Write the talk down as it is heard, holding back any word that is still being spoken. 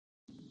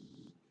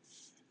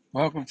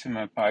Welcome to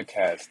my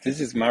podcast. This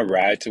is my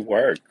ride to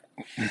work.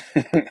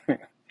 I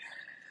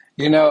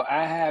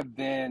have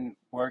been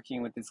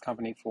working with this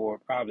company for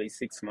probably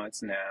 6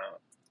 months now,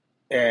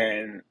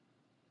 and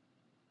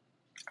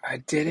I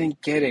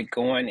didn't get it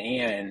going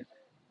in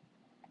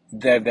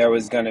that there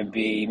was going to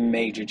be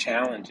major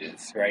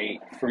challenges, right,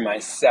 for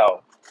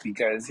myself.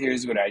 Because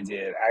here's what I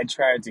did: I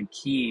tried to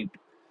keep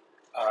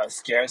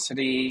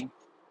scarcity,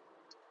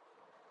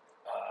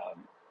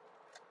 um,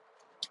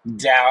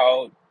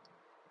 doubt,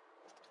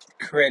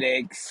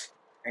 critics,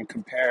 and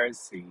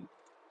comparison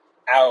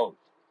out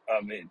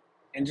of it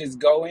and just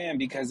go in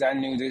because I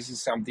knew this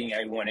is something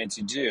I wanted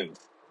to do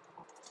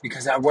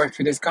because I worked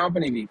for this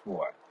company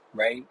before,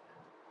 right?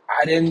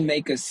 I didn't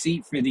make a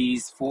seat for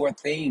these four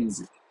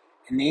things.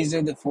 And these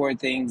are the four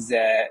things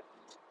that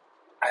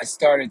I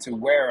started to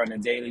wear on a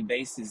daily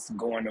basis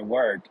going to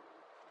work.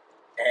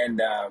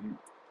 And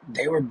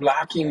they were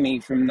blocking me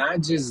from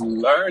not just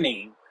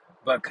learning,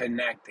 but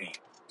connecting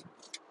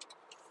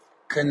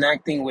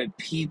with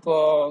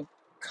people,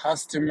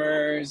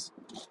 customers,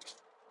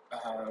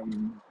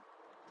 um,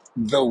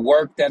 the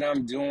work that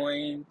I'm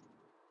doing,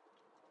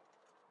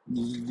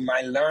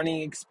 my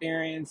learning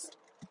experience.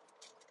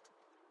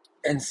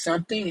 And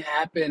something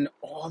happened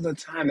all the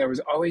time. There was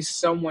always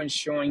someone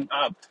showing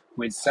up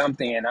with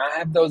something. And I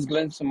have those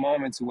glimpses of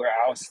moments where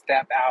I'll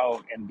step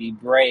out and be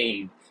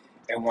brave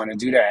and want to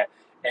do that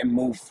and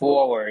move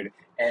forward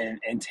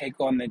and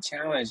take on the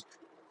challenge.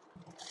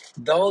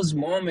 Those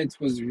moments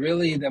was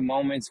really the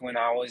moments when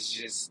I was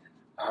just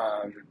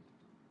um,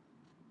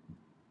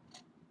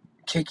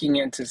 kicking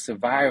into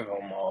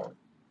survival mode.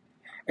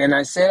 And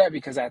I say that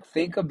because I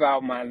think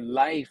about my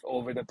life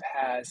over the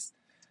past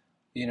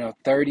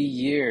 30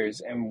 years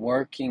and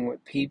working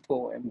with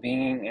people and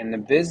being in the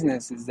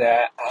business is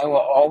that I will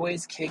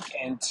always kick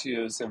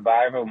into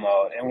survival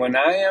mode. And when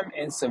I am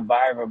in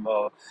survival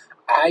mode,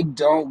 I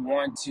don't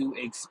want to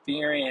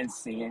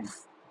experience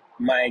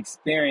my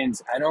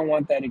experience. I don't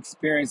want that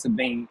experience of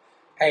being,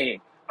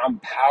 hey, I'm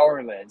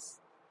powerless.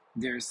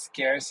 There's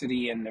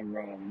scarcity in the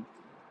room,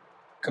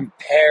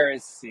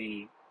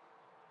 comparison,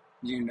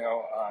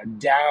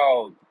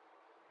 doubt,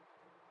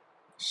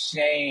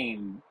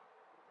 shame.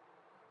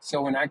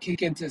 So when I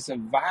kick into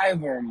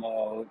survivor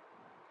mode,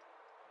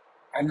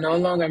 I no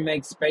longer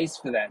make space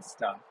for that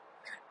stuff.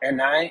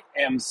 And I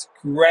am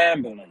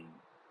scrambling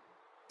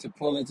to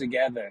pull it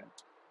together.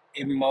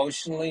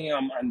 Emotionally,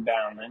 I'm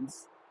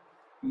unbalanced.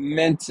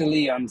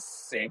 Mentally, I'm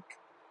sick.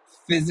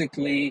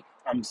 Physically,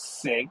 I'm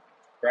sick,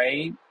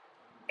 right?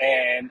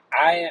 And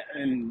I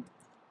am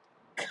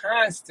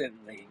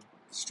constantly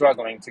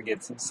struggling to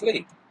get some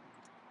sleep,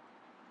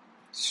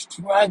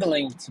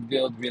 struggling to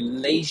build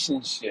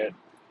relationship.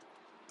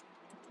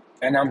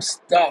 And I'm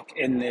stuck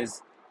in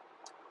this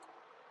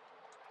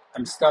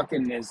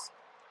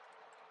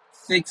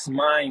fixed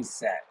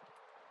mindset.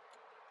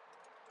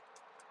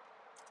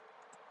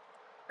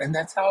 And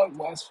that's how it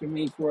was for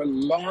me for a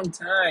long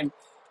time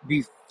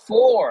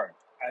before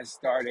I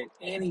started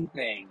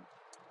anything.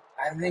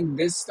 I think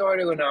this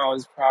started when I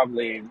was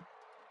probably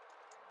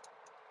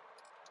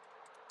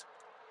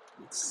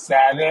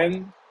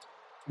 7,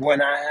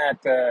 when I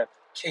had to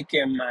kick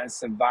in my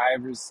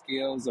survivor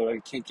skills or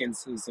kick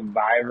into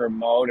survivor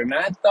mode. And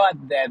I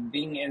thought that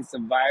being in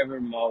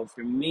survivor mode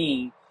for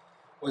me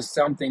was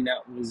something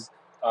that was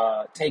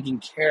taking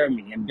care of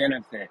me and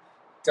benefit.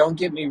 Don't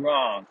get me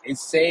wrong. It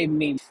saved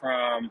me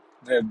from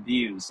the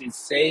abuse. It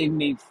saved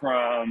me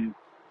from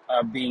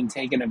being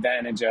taken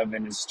advantage of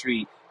in the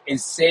street. It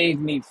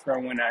saved me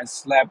from when I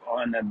slept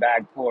on the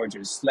back porch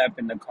or slept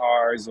in the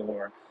cars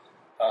or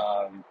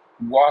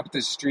walked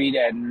the street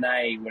at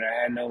night when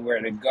I had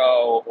nowhere to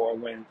go or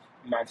when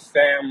my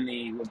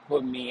family would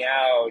put me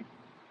out,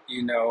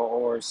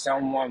 or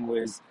someone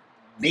was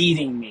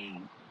beating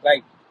me.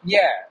 Like,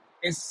 yeah,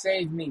 it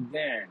saved me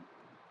then.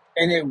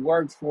 And it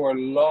worked for a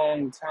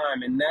long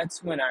time. And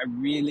that's when I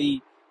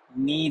really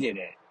needed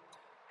it.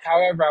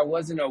 However, I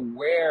wasn't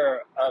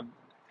aware of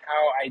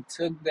how I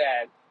took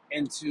that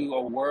into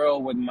a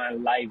world where my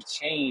life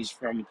changed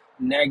from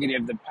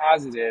negative to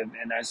positive,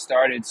 and my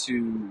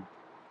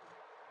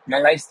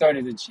life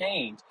started to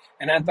change.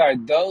 And I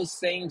thought those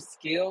same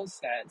skill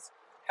sets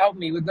helped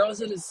me. But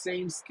those are the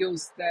same skill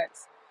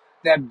sets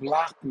that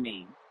blocked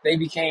me. They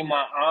became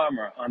my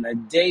armor on a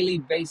daily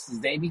basis.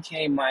 They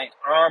became my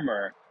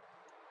armor.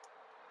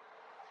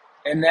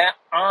 And that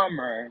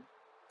armor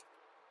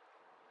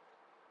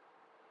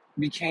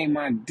became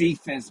my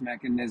defense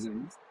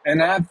mechanisms.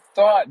 And I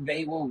thought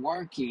they were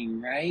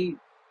working, right?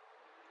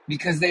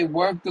 Because they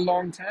worked a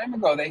long time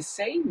ago. They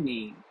saved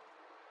me.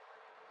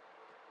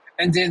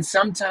 And then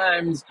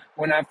sometimes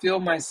when I feel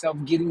myself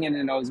getting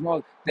into those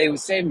modes, they would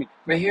save me.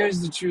 But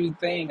here's the true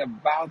thing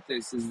about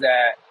this is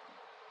that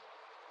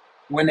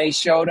when they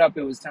showed up,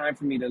 it was time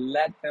for me to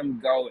let them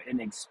go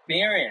and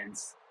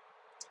experience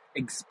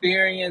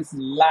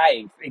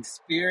life,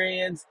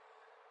 experience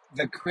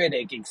the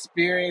critic,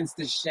 experience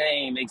the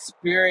shame,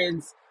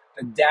 experience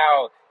the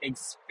doubt,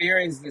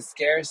 experience the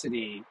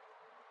scarcity,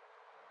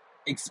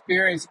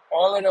 experience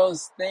all of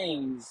those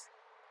things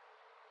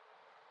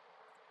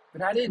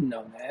But I didn't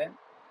know that.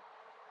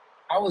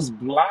 I was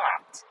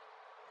blocked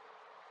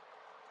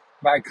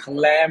by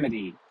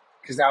calamity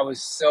because I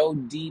was so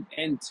deep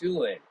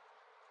into it.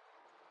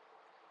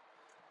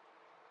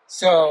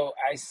 So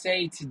I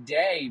say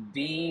today,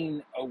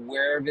 being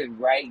aware of it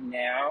right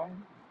now,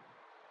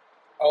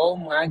 oh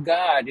my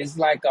God, it's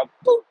like a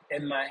boop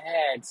in my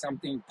head.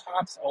 Something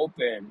pops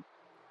open,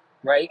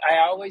 right? I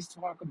always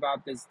talk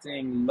about this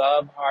thing,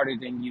 love harder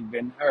than you've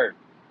been hurt.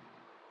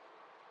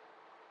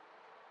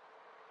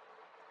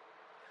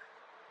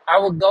 I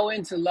would go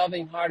into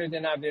loving harder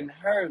than I've been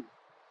hurt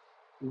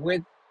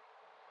with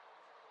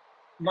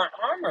my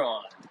armor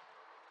on,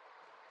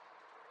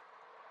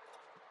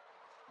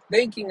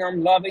 thinking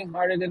I'm loving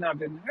harder than I've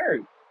been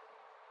hurt.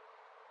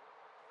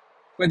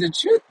 But the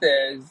truth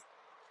is,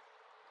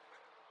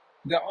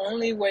 the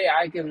only way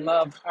I can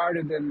love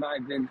harder than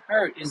I've been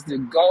hurt is to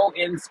go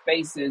in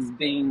spaces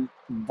being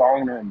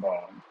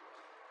vulnerable,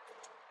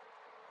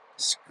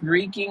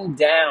 streaking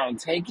down,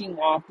 taking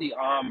off the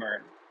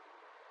armor,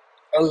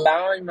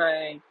 allowing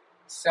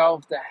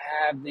myself to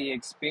have the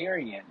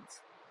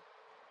experience,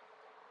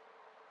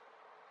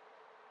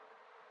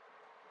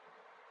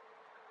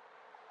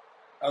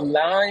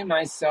 allowing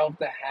myself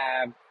to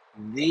have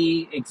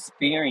the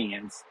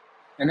experience.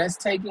 And that's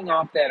taking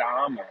off that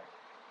armor,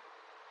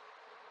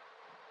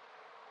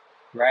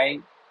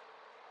 right?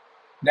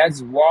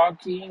 That's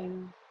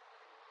walking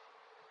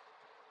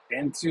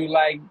into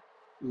like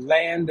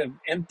land of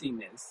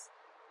emptiness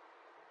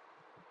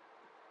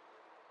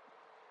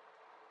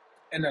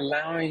and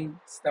allowing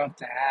stuff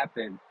to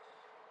happen.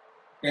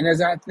 And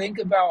as I think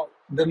about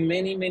the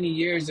many, many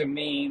years of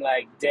me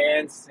like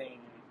dancing,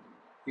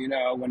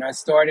 when I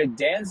started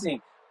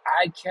dancing,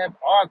 I kept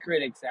all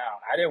critics out.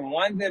 I didn't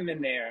want them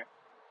in there.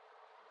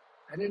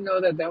 I didn't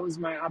know that that was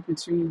my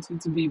opportunity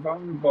to be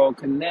vulnerable,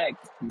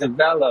 connect,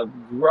 develop,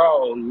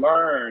 grow,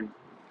 learn,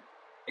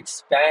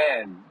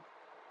 expand.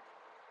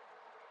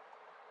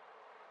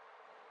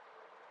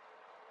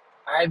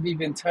 I've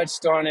even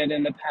touched on it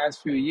in the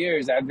past few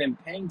years. I've been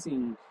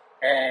painting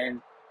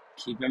and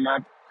keeping my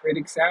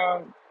critics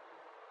out,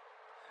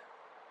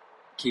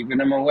 keeping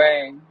them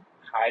away,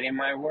 hiding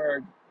my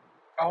work.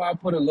 Oh, I'll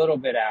put a little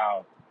bit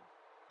out.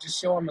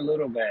 Just show them a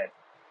little bit.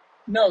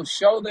 No,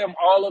 show them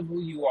all of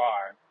who you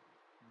are.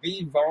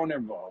 Be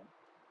vulnerable.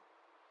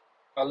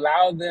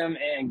 Allow them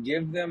and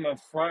give them a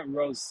front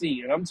row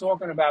seat. And I'm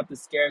talking about the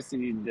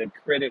scarcity, the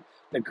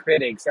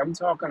critics. I'm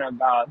talking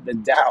about the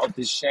doubt,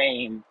 the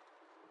shame.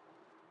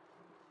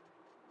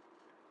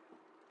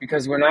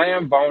 Because when I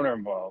am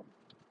vulnerable,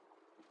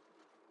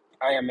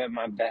 I am at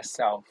my best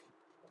self.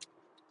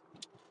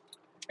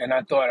 And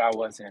I thought I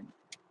wasn't.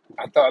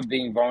 I thought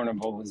being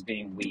vulnerable was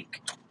being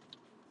weak.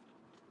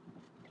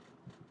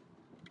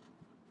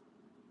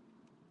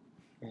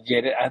 You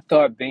get it? I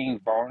thought being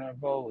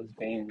vulnerable was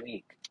being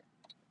weak.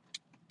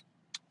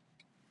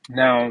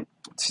 Now,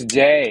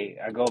 today,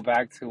 I go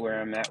back to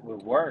where I'm at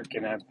with work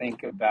and I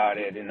think about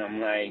it and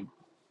I'm like,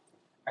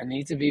 I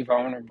need to be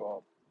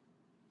vulnerable.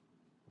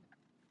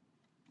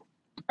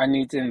 I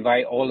need to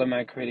invite all of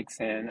my critics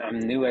in. I'm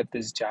new at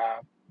this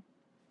job.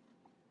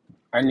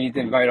 I need to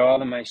invite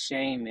all of my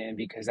shame in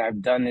because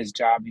I've done this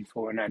job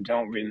before and I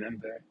don't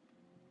remember.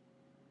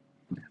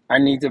 I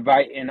need to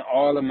invite in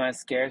all of my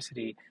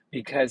scarcity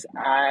because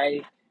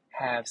I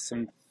have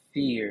some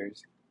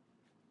fears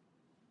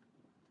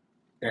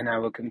and I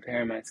will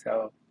compare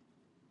myself.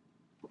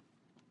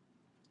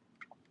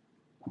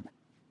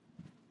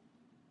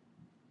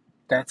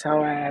 That's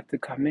how I have to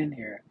come in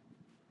here.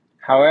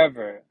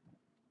 However,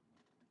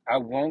 I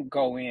won't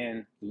go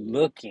in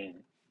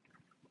looking,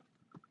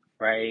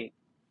 right,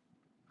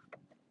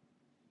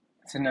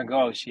 to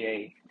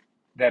negotiate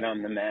that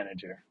I'm the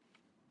manager,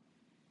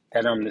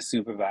 that I'm the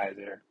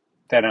supervisor,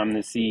 that I'm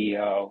the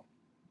CEO.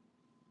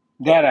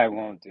 That I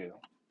won't do.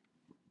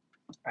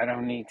 I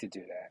don't need to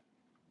do that.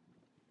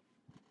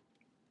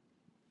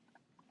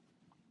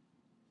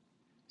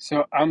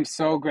 So I'm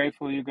so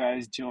grateful you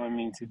guys joined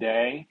me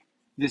today.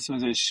 This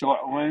was a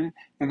short one,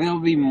 and there'll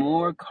be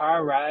more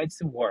car rides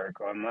to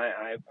work on my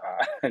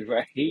iPod,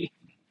 right?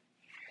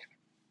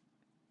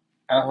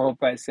 I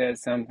hope I said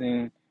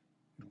something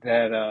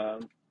that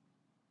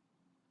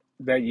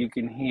that you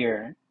can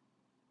hear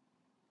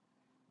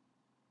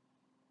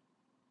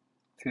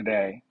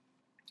today.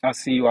 I'll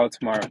see you all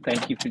tomorrow.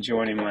 Thank you for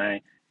joining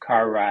my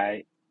car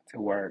ride to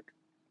work.